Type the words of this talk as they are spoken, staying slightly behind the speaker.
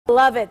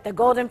Love it. The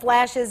Golden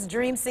Flashes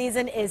dream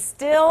season is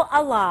still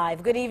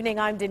alive. Good evening.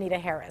 I'm Danita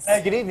Harris.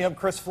 Hey, good evening. I'm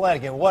Chris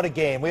Flanagan. What a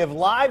game. We have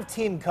live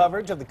team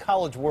coverage of the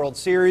College World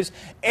Series.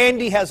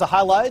 Andy has the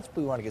highlights,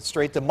 but we want to get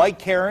straight to Mike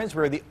Cairns.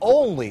 We're the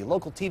only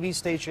local TV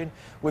station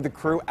with a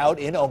crew out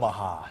in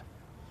Omaha.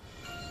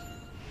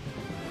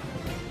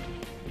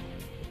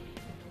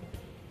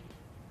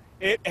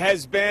 It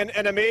has been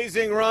an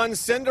amazing run.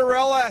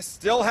 Cinderella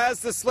still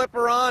has the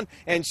slipper on,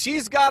 and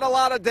she's got a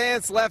lot of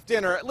dance left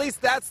in her. At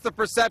least that's the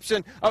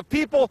perception of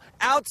people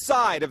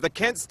outside of the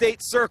Kent State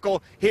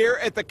Circle here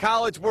at the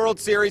College World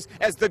Series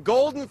as the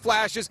Golden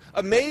Flashes'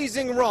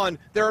 amazing run,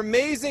 their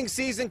amazing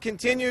season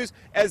continues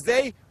as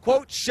they,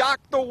 quote,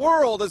 shocked the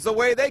world, is the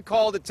way they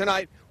called it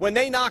tonight when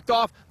they knocked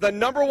off the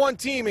 #1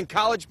 team in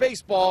college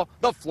baseball,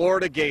 the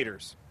Florida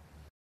Gators.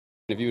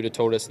 If you would have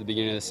told us at the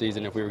beginning of the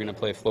season if we were going to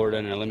play Florida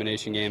in an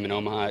elimination game in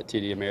Omaha at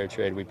TD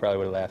Ameritrade, we probably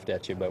would have laughed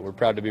at you. But we're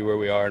proud to be where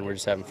we are, and we're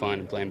just having fun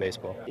and playing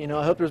baseball. You know,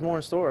 I hope there's more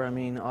in store. I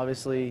mean,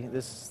 obviously,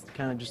 this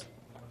kind of just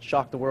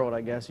shocked the world,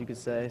 I guess you could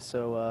say.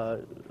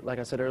 So, like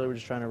I said earlier, we're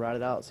just trying to ride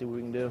it out, see what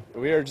we can do.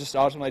 We were just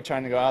ultimately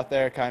trying to go out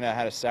there, kind of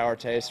had a sour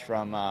taste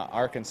from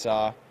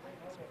Arkansas.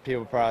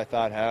 People probably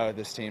thought, oh,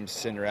 this team's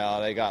Cinderella.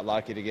 They got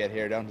lucky to get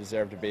here, don't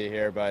deserve to be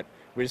here. But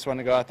we just want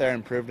to go out there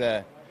and prove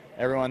to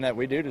everyone that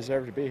we do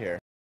deserve to be here.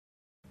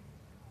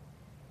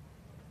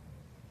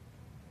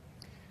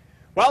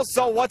 Well,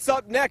 so what's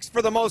up next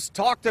for the most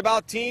talked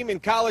about team in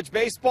college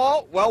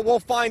baseball? Well, we'll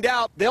find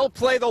out. They'll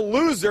play the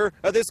loser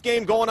of this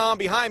game going on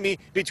behind me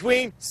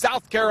between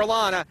South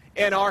Carolina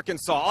and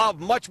Arkansas. I'll have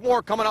much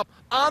more coming up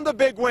on the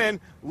big win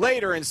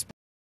later in sports.